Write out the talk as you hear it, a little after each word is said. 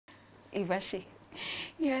EVA SHII.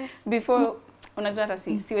 Yes. Before, unajua hata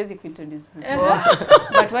siwezi kuintroduce before,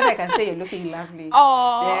 but what I can say, you're looking lovely.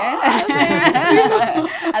 Oh, yeah.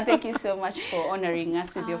 And thank you so much for honoring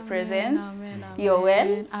us with your presence. Amen. You're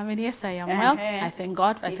well? I mean, yes, I am well. I thank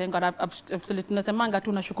God. I thank God. Absolutely. Nasemanga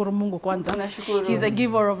tu nashukuru Mungu kwanza. He's a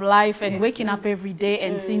giver of life, and waking up every day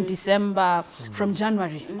and seeing December from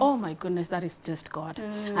January. Oh my goodness, that is just God.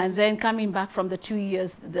 And then coming back from the 2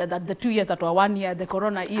 years, the 2 years that were 1 year, the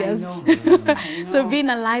Corona years. I know. So being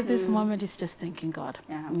alive this moment is just thanking God.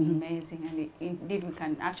 Yeah, amazing. And indeed, we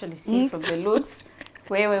can actually see from the looks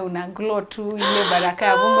wewe una glow tu ile baraka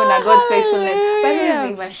ya Mungu na God's faithfulness. But where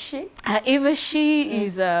is EVA SHII? EVA SHII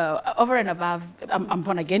is over and above. I'm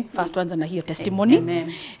born again. First ones na hiyo testimony.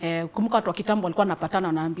 Amen. Kumbuka watu wa kitambo walikuwa napatana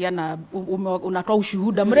wanaambiana unatoa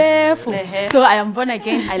ushuhuda mrefu. So I am born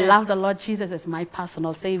again. I love the Lord Jesus as my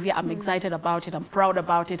personal savior. I'm excited about it. I'm proud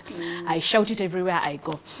about it. I shout it everywhere I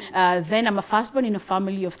go. Then I'm a firstborn in a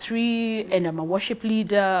family of 3, and I'm a worship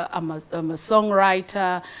leader. I'm a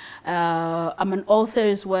songwriter. I'm an author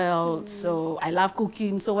as well. So I love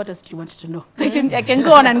cooking. So what else do you want to know? I can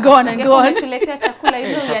go on and go on and go on. Tuletea chakula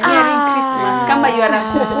hivi ya nearing Christmas. Kama you are a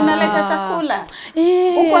cook, unaleta chakula.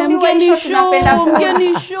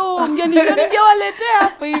 Mgeni show, ningewaletea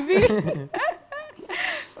hapo hivi.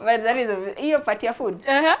 But that is hiyo part ya food.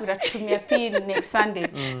 Utatumia pin next Sunday.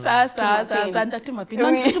 Sasa ndatuma pin.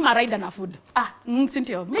 Ndatuma rider na food.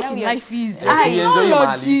 Sindio, making life easy.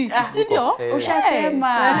 Sindio,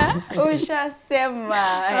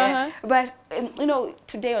 ushasema. But you know,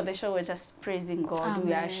 today on the show we're just praising God. Amen.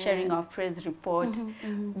 We are sharing our praise report.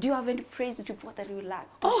 Do you have any praise report that you would like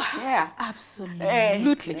to share?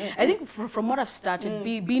 Absolutely. I think from what I've started,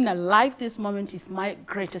 being alive this moment is my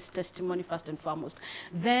greatest testimony first and foremost.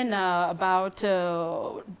 Then about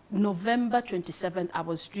November 27th, I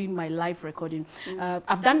was doing my live recording.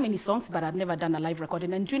 I've done many songs, but I've never done a live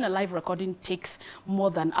recording. And doing a live recording takes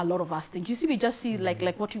more than a lot of us think. You see, we just see like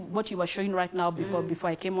what you were showing right now before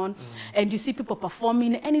I came on, and you see people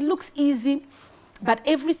performing, and it looks easy, but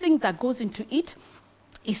everything that goes into it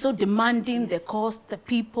is so demanding. The cost, the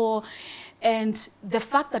people, and the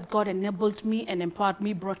fact that God enabled me and empowered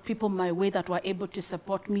me, brought people my way that were able to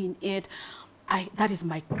support me in it. That is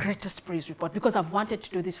my greatest praise report, because I've wanted to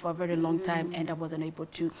do this for a very long time and I wasn't able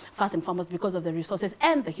to, first and foremost because of the resources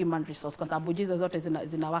and the human resource, because abujizo zote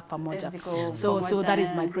zinawak pamoja. So that is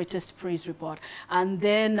my greatest praise report. And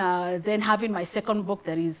then having my second book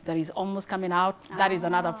that is almost coming out, that is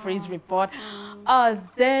another praise report.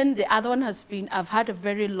 Then the other one has been, I've had a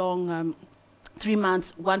very long 3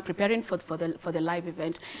 months, one preparing for the live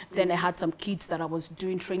event. Then I had some kids that I was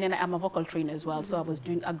doing training. I'm a vocal trainer as well, so I was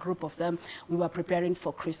doing a group of them. We were preparing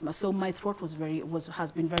for Christmas, so my throat has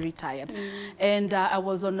been very tired, and I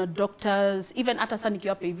was on a doctor's. Even hata sasa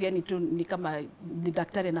nikiwa hapa hivi ni kama ni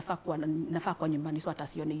daktari nafaa kwa nyumbani, so hata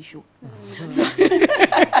sione issue.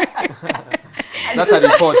 That's a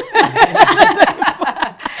report.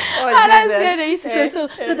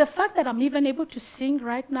 So the fact that I'm even able to sing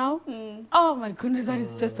right now, oh my goodness, that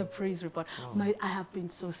is just a praise report. I have been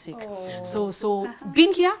so sick. So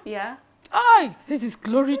being here, this is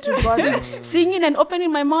glory to God. Singing and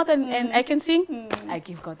opening my mouth and I can sing, I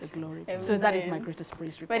give God the glory. Amen. So that is my greatest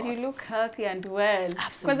praise report. But you look healthy and well.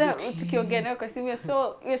 Absolutely. Because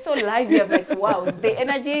we're so lively. I'm like, wow, the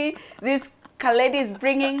energy this lady is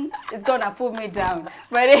bringing is gonna pull me down.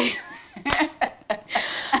 But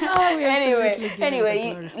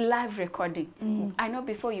anyway, live recording. I know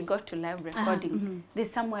before you got to live recording,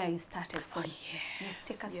 there's somewhere you started from. Yes,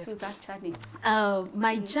 take us through that journey.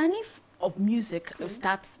 My journey of music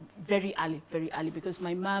starts very early, because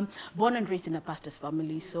my mom, born and raised in a pastor's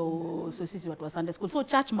family, so this is what was Sunday school. So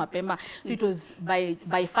church mapema, so it was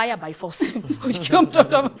by fire, by force.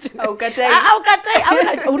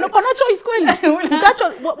 Unapona choice kweli.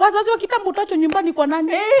 Wazazi wa kitambo utacho nyumbani kwa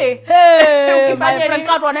nani? My friend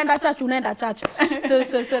card wanaenda church, unaenda church.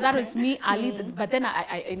 So that was me early. But then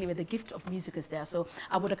anyway, the gift of music is there. So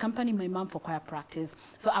I would accompany my mom for choir practice.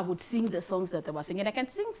 So I would sing the songs that they were singing. I can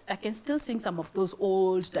still sing some of those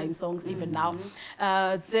old time songs even now.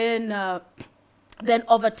 Then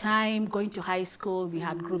over time, going to high school, we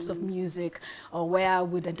had groups of music where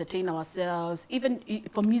we'd entertain ourselves. Even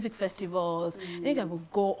for music festivals, I think I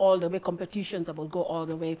would go all the way. Competitions, I would go all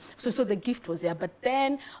the way. So the gift was there. But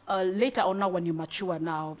then later on, now when you mature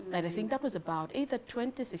now, and I think that was about either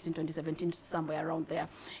 2016, 2017, somewhere around there,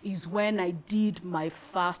 is when I did my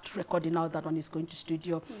first recording. Now that one is going to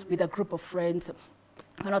studio with a group of friends.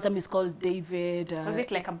 One of them is called David. Was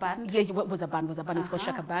it like a band? Yeah, it was a band. It's called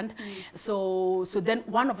Shaka Band. So then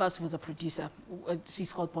one of us was a producer.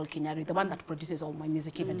 She's called Paul Kenyari, the one that produces all my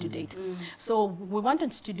music even to date. So we went in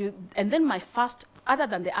studio, and then my first, other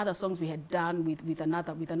than the other songs we had done with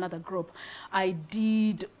another group, I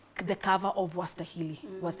did the cover of Wastahili.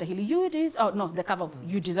 Wastahili, the cover of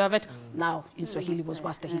You Deserve It. Now in Swahili was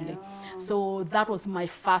Wastahili. So that was my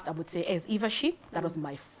first, I would say, as EVA SHII, that was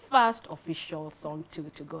my first official song to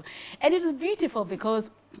go. And it was beautiful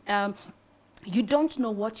because you don't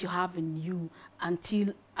know what you have in you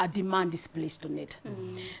until a demand is placed on it.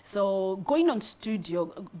 So going on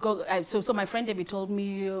studio, so my friend David told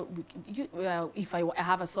me, if I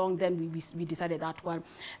have a song, then we decided that one.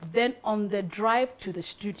 Then on the drive to the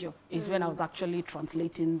studio is when I was actually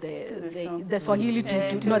translating the Swahili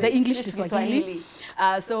the English to Swahili.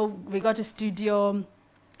 So we got a studio,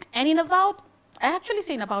 and in about, I actually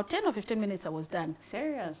say in about 10 or 15 minutes I was done.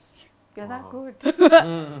 Serious? You're that good.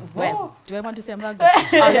 Well, do I want to say I'm that good?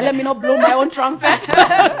 Let me not blow my own trumpet.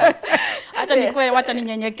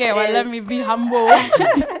 Let me be humble.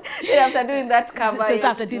 After doing that cover. So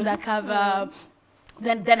after doing that cover,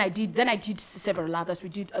 then I did several others. We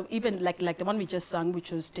did even like the one we just sang,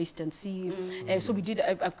 which was Taste and See. So we did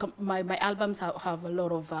my albums have a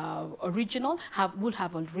lot of will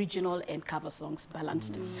have original and cover songs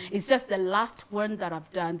balanced. It's just the last one that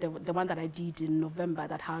I've done, the one that I did in November,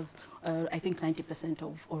 that has I think 90%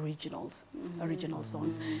 of original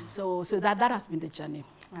songs. So that has been the journey.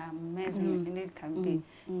 Amazing, and it can be.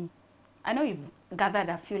 I know you've gathered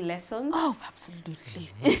a few lessons. Oh,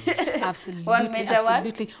 absolutely. Absolutely.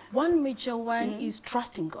 One major one is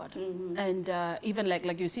trusting God. And even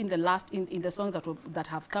like you see in the in the songs that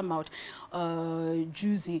have come out,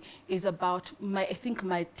 Juicy is about I think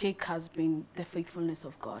my take has been the faithfulness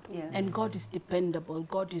of God. Yes. And God is dependable,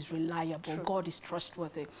 God is reliable, God is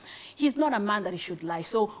trustworthy. He's not a man that he should lie.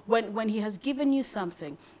 So when he has given you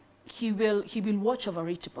something, he will watch over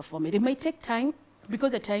it to perform it. It may take time,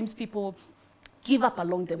 because at times people give up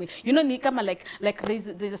along the way. You know, Nikama, like there's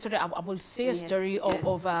a story, I will say a story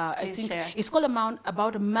of I think it's called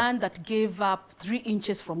about a man that gave up 3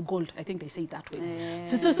 inches from gold. I think they say it that way.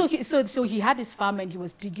 So he had his farm and he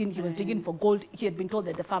was digging for gold. He had been told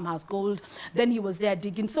that the farm has gold. Then he was there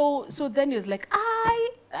digging. So then he was like,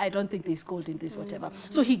 I don't think there's gold in this, whatever.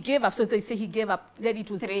 So he gave up. So they say he gave up. Then it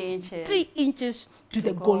was 3 inches to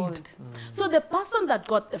the gold. So the person that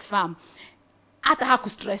got the farm had to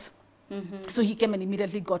stress. So he came and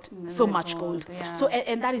immediately got so much gold. Yeah. So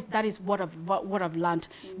and that is what I've learned.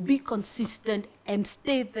 Be consistent and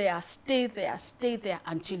stay there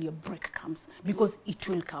until your break comes, because it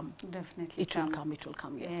will come. Definitely, it will come. It will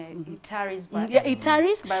come. Yes. It tarries, but it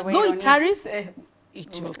tarries. Though it tarries,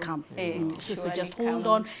 it will come. So just hold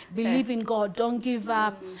on, believe in God, don't give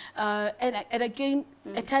up, and again,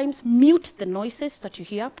 at times mute the noises that you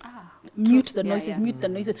hear. Mute the noises, mute the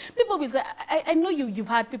noises. People will say, I know you've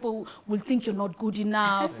had people will think you're not good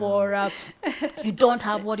enough, or you don't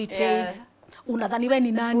have what it takes. Unadhani we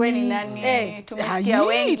ni nani? Tumesikia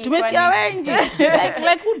wengi.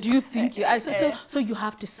 Like who do you think you are? So you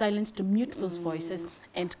have to silence, to mute those voices,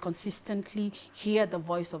 and consistently hear the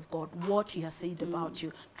voice of God, what he has said about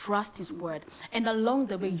you. Trust his word. And along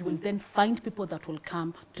the way, you will then find people that will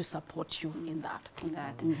come to support you in that.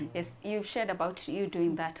 Yes, you've shared about you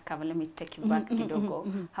doing that cover. Let me take you back,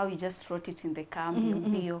 Kidogo. How you just wrote it in the camp,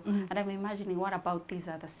 and I'm imagining, what about these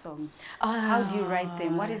other songs? How do you write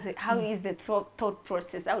them? What is it? How is the thought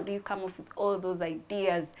process? How do you come up with all those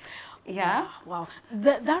ideas? Yeah. Wow.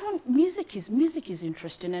 That one, music is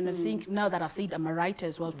interesting, and I think now that I've said I'm a writer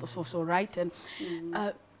as well, for writing,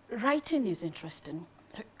 writing is interesting.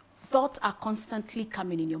 Thoughts are constantly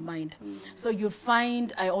coming in your mind. So you'll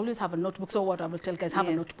find, I always have a notebook. So what I will tell guys, have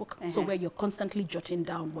a notebook. So where you're constantly jotting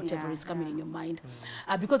down whatever is coming in your mind,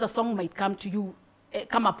 because a song might come to you.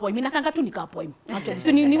 Kama poem, inakanga tu nika poem.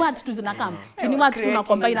 So ni words tu zinakam. So ni words tu na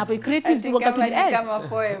combine hapo, creative ziwaka tu kama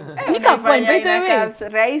poem. Nika poem by the way.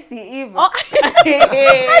 Raisi hivyo. Ati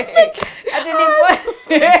ni poem.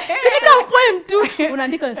 So nika poem tu.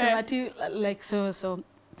 Unaandika unasema ati like so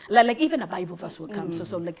like even a Bible verse will come.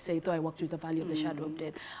 So like say, though I walk through the valley of the shadow of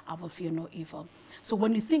death, I will fear no evil. So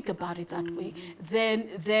when you think about it that way,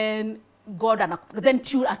 then God, and then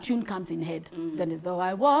a tune comes in head. Then though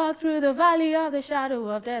I walk through the valley of the shadow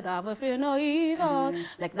of death, I will fear no evil.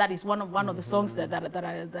 Like that is one of the songs that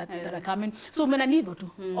are coming. So when I need to,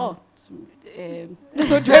 what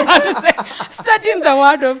do I want to say? Studying the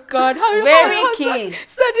word of God. Very key.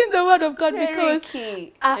 Studying the word of God, Very because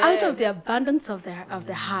key. Out of the abundance of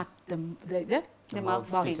the heart, the mouth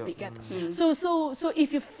speaketh. So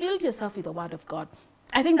if you fill yourself with the word of God,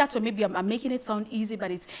 I think that's why maybe I'm making it sound easy,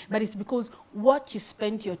 but it's because what you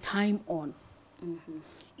spend your time on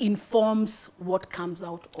informs what comes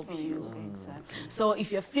out of you. Exactly. So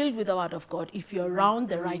if you're filled with the word of God, if you're around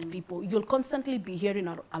the right people, you'll constantly be hearing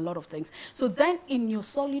a lot of things. So then in your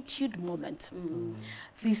solitude moment,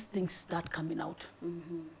 these things start coming out.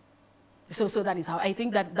 So that is how I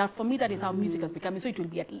think that for me, that is how music has become. So it will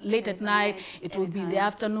be late at night, it will be in the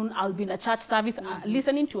afternoon, I'll be in a church service,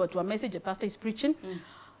 listening to a message a pastor is preaching.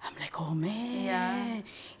 I'm like, oh man,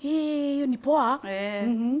 hey, ni poa.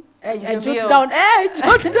 I jot down,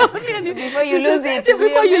 before you lose it.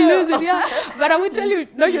 Before you lose it, yeah. But I will tell you,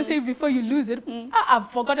 no, you're saying before you lose it. I've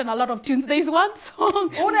forgotten a lot of tunes. There is one song.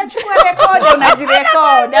 Unachukua record,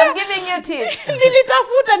 unajirecord. I'm giving you tips.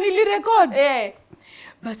 Nilitafuta, nilirecord.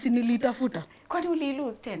 Basi nilitafuta. Kwani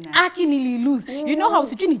ulilose tena? Aki nililose. You know how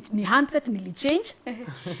sijui ni handset nilichange?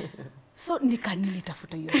 So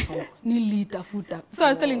nilitafuta hiyo song. Nilitafuta. So I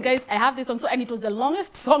was telling guys, I have this song. So, and it was the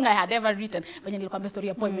longest song I had ever written. When nilikwambia story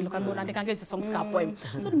ya poem, nilikwambia unaandika hizo songs ka poem.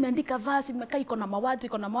 So nimeandika verse, nimekaa iko na mawazo,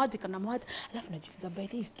 alafu najiuliza by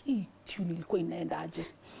this hii tune ilikuwa inaenda aje.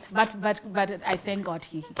 But I thank God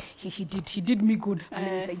he did me good.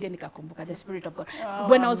 Alinisaidia nikakumbuka the spirit of God.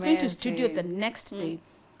 When I was going to studio the next day,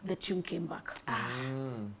 the tune came back.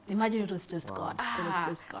 Imagine it was just God. It was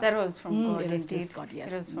just God. That was from God. It was just God,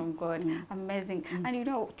 yes. It was from God. Amazing. And you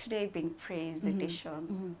know, today being praise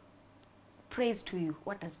edition, praise to you.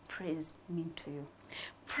 What does praise mean to you?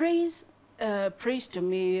 Praise to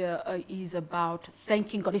me is about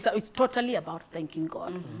thanking God. It's totally about thanking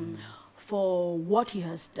God for what He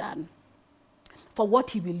has done, for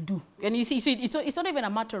what He will do. And you see, it's not even a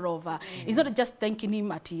matter of, it's not just thanking Him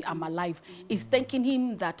that I'm alive. It's thanking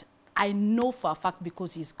Him that I know for a fact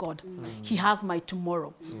because He's God. He has my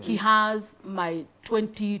tomorrow. He has my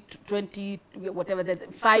 20, whatever,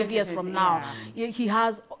 5 years from now. He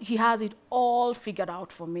has it all figured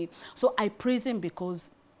out for me. So I praise Him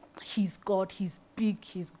because He's God, He's big,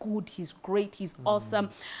 He's good, He's great, He's awesome.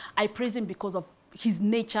 I praise Him because of His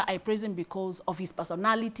nature. I praise Him because of His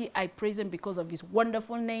personality. I praise Him because of His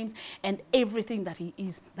wonderful names and everything that He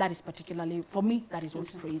is. That is particularly, for me, that is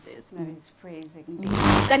what praise is. That is praising.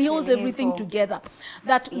 That He holds everything together.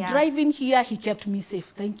 That driving here, He kept me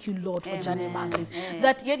safe. Thank you, Lord, for journey mercies.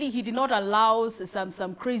 That yet He did not allow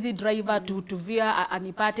some crazy driver to veer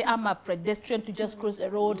anipate. I'm a pedestrian to just cross the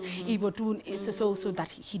road. So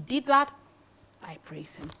that He did that. I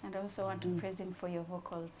praise Him. And I also want to praise Him for your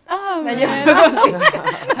vocals. Oh,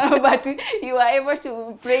 but you are able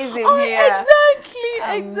to praise Him here.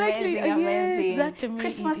 Exactly. Amazing. Yes, that to me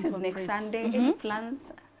Christmas is next Sunday. Any plans?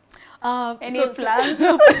 Any plans?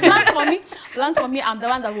 Plans for me, I'm the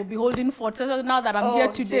one that will be holding forth. So now that I'm here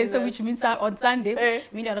today, so which means on Sunday,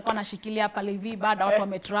 mimi nitakuwa nashikilia pale hivi baada watu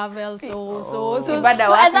wametravel. So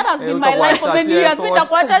that has been my life for many years.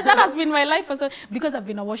 That has been my life because I've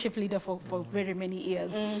been a worship leader for very many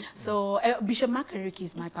years. So Bishop Makariki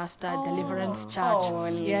is my pastor, Deliverance Church.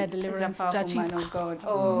 Deliverance Church. Man of God.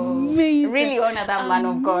 Amazing. Really honor that man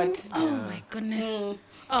of God. Oh my goodness.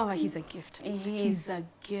 Oh, he's a gift. He's a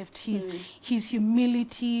gift. His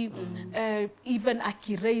humility, even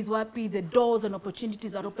akiraise wapi, the doors and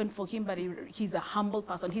opportunities are open for him, but he's a humble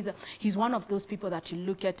person. He's one of those people that you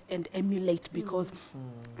look at and emulate because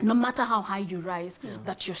no matter how high you rise,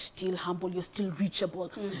 that you're still humble, you're still reachable,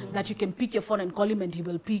 that you can pick your phone and call him and he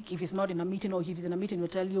will pick. If he's not in a meeting or if he's in a meeting, he'll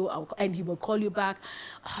tell you and he will call you back.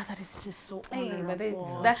 Oh, that is just so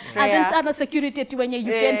honorable. That's rare. And then other security when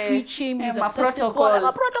you can't reach him. He's a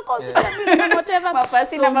protocol. Protocols, whatever.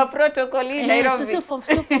 So for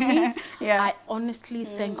me, I honestly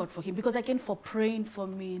thank God for him because again for praying for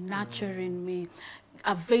me, nurturing me,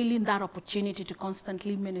 availing that opportunity to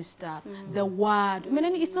constantly minister the word. I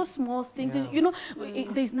mean, it's those small things. You know,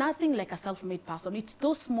 there's nothing like a self-made person. It's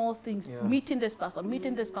those small things. Meeting this person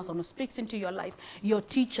who speaks into your life, your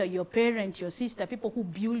teacher, your parent, your sister, people who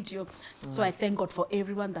build you. So I thank God for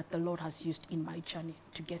everyone that the Lord has used in my journey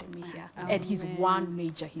to get me here. And He's one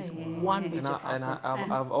major person.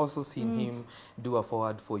 And I've also seen him do a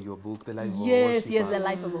forward for your book, The Life of a Worshiper. Yes, The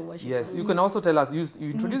Life of a Worshiper. Yes, you can also tell us, you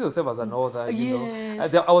introduce yourself as an author, you know.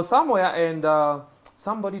 I was somewhere and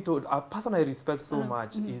somebody told, a person I respect so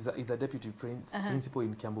much is a deputy principal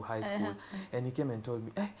in Kiambu High School. And he came and told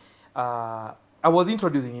me, I was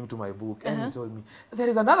introducing him to my book, and he told me, there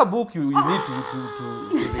is another book you need to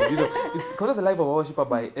read. You know, it's called The Life of a Worshipper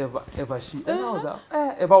by Eva SHII. And I was like,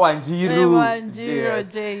 Eva Wanjiru.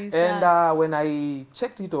 Yes. And when I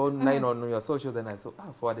checked it online on your social, then I saw,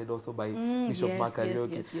 forwarded also by Bishop Mark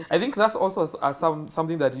Karioki. Yes. I think that's also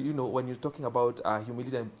something that, you know, when you're talking about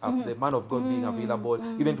humility and the man of God being available,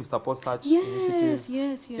 even to support such initiatives.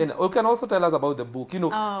 Yes. And you can also tell us about the book. You know,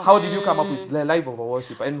 how did you come up with The Life of a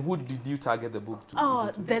Worshipper, and who did you target the book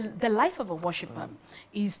to? The Life of a Worshipper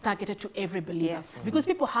is targeted to every believer, because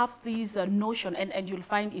people have this notion, and you'll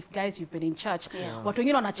find, if guys you've been in church, watu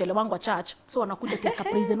wengine wanachelewangwa church, so wanakuja teka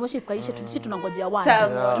praise and worship kaisha, sisi tunangojea word,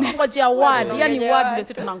 tunangojea word, yani word ndio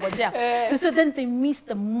sisi tunangojea. So then they miss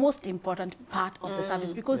the most important part of the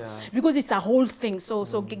service, because it's a whole thing.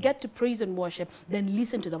 So get to praise and worship, then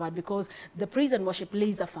listen to the word, because the praise and worship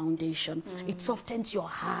lays a foundation. It softens your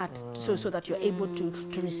heart, so that you're able to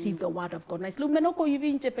receive the word of God. Nice. Umenoko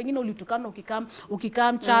hivi nje pengine ulitukana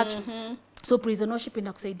ukikam church. So praise and worship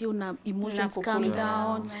inakusaidia una emotions calm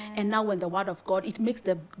down, and now when the word of God, it makes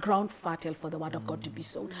the ground fertile for the word of God to be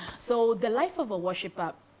sown. So The Life of a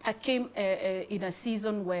Worshipper, I came in a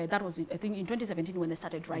season where, that was, I think, in 2017 when I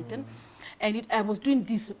started writing, and I was doing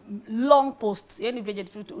these long posts. Long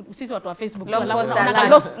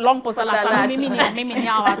posts.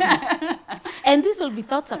 And these will be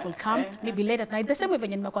thoughts that will come maybe late at night. The same way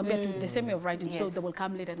when the same way of writing, so they will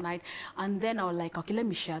come late at night. And then I was like, okay, let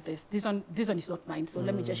me share this. This one is not mine, so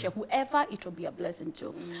let me just share. Whoever it will be a blessing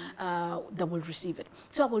to, that will receive it.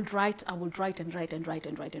 So I will write and write.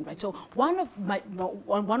 So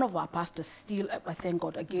one of our pastors, still, I thank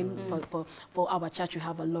God again for our church, we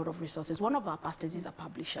have a lot of resources. One of our pastors is a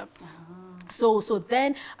publisher. So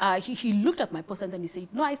then he looked at my post, and then he said,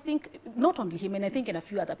 no, I think, not only him, and I think and a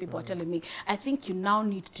few other people are telling me, I think you now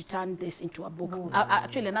need to turn this into a book.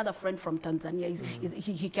 Actually, another friend from Tanzania,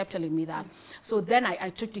 he kept telling me that. So then I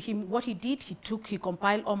took to him, what he did, he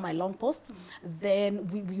compiled all my long posts. Then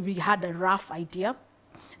we had a rough idea.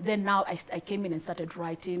 Then now I came in and started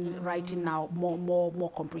writing now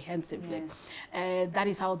more comprehensively. That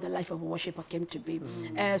is how The Life of a Worshipper came to be.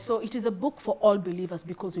 So it is a book for all believers,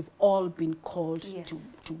 because we've all been called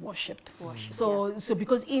to worship. So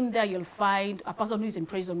because in there you'll find a person who is in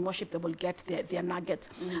praise and worship, they will get their nuggets.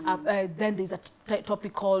 Then there's a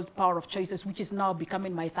topic called Power of Choices, which is now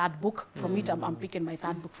becoming my third book. From it, I'm picking my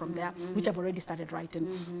third book from there, which I've already started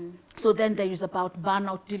writing. So then there is about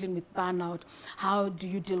burnout, dealing with burnout. How do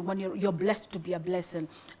you deal when you're blessed to be a blessing?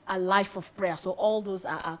 A life of prayer. So all those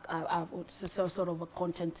are sort of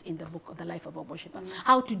contents in the book of The Life of a Worshipper.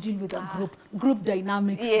 How to deal with a group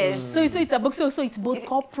dynamics. So it's a book. So it's both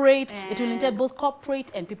corporate. It will entail both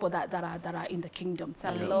corporate and people that are in the kingdom. It's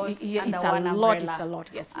a lot. It's a lot.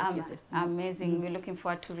 Yes. Amazing. We're looking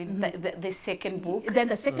forward to read the second book. Then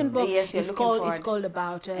the second book is called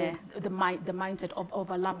about the mindset of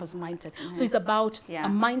overlappers mindset. So it's about a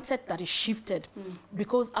mindset that is shifted,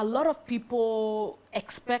 because a lot of people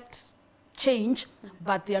expect change,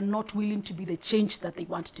 but they are not willing to be the change that they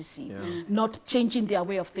want to see. Not changing their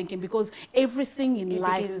way of thinking, because everything in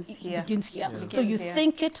life begins here. So you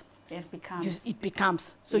think it, it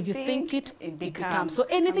becomes. So you think it, it becomes. So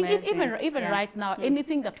anything, even right now,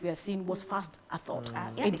 anything that we are seeing was first a thought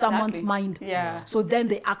in someone's mind. So then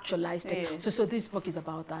they actualized it. So this book is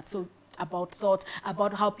about that. So about thoughts,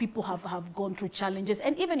 about how people have gone through challenges,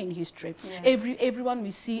 and even in history. Everyone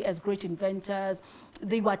we see as great inventors,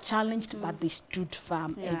 they were challenged, but they stood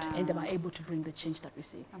firm, and they were able to bring the change that we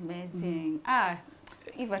see. Amazing.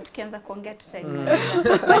 Eva, tukianza kuongea tutaendelea.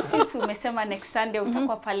 But since umesema next Sunday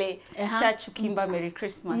utakuwa pale church ukimba Merry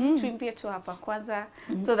Christmas, tuimbie tu hapa kwanza,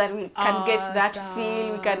 so that we can get that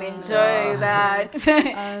feel, we can enjoy that.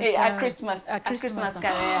 A Christmas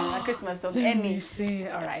career, a Christmas of any. See,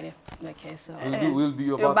 all right. Okay, so we'll be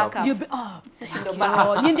your backup. You'll be sisi ndo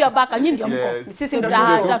backup. Nyinyi ndio backup, nyinyi ndio mko. Sisi ndo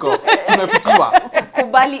tumefikiwa.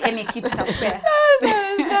 Kubali any kitu takupea.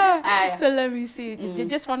 So let me see.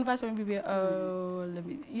 Just one verse, maybe. Let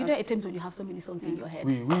me. You know, at times when you have so many songs in your head.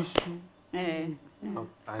 We wish you. No,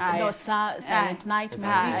 Silent Night.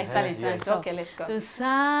 Silent Night. Okay, let's go. So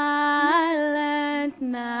silent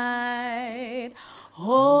night,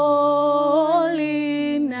 holy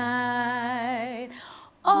night,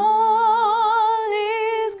 all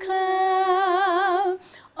is calm,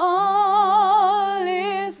 all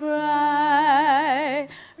is bright,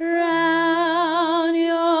 round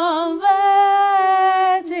your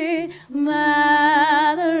virgin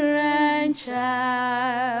mother and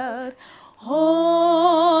child, holy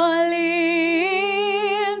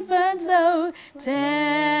infant, so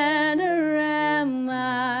tender and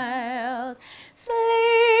mild, sleeping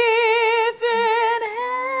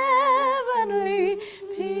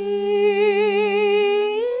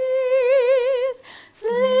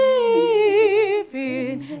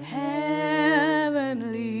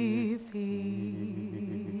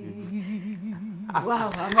Wow,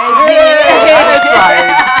 amazing. That's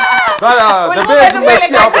right. The best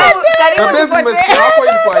umesikia hapo. The best umesikia hapo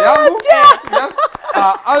ilikuwa yangu. Yes.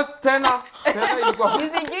 Tena ilikuwa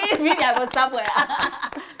Mimi go somewhere.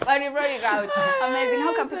 But you brought it out. Amazing.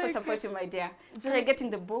 How can people support you, my dear? So they're getting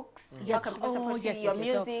the books. Yes. How can people support you? Your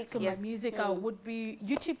music? So my music would be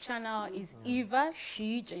YouTube channel is EVA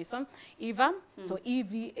SHII Jason. EVA. So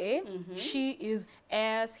EVA. SHII is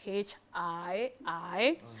SHII.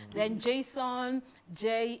 Then Jason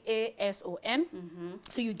JASON.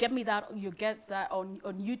 So you get me that. You get that on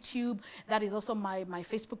YouTube. That is also my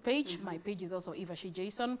Facebook page. My page is also EVA SHII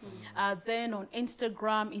Jason. Then on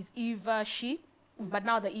Instagram is EVA SHII. But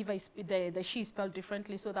now the EVA is the SHII is spelled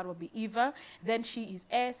differently, so that would be EVA. Then SHII is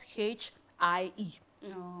SHIE.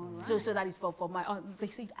 So that is for my. They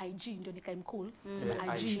say IG. Ndio nikaim cool.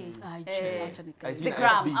 IG. The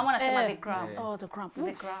gram. I want to say the gram. Oh, the gram.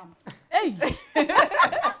 The gram. Hey.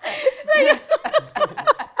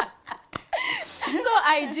 So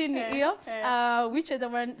IG here, which other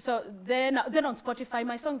one? So then on Spotify,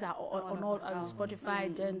 my songs are on all on Spotify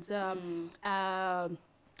and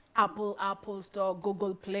Apple Store,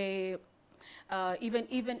 Google Play, even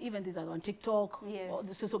these are on TikTok.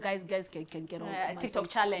 Yes. So guys can get on TikTok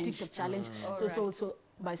challenge. TikTok challenge. So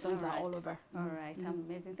my songs are all over. All right,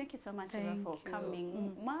 amazing. Thank you so much Eva, for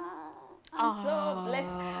coming. I'm so blessed.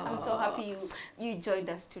 I'm so happy you joined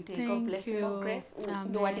us today. God bless you. More grace.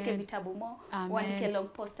 Uandike vitabu mo. Uandike long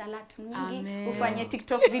post alert nyingi. Ufanye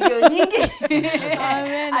TikTok video nyingi.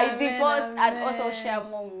 IG post and also share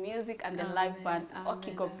more music and the live band.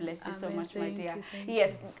 Okay, God bless you so much, my dear.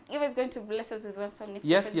 Yes, Eva is going to bless us with one song next.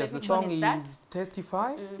 Yes, the song is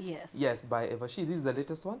Testify. Yes, by Eva SHII. This is the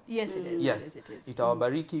latest one. Yes, it is. Yes,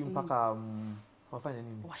 itawabariki mpaka wafanye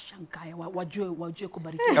nini? Washangae, wajue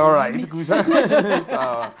kubariki. All right, good.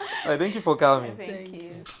 Thank you for coming. Thank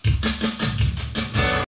you.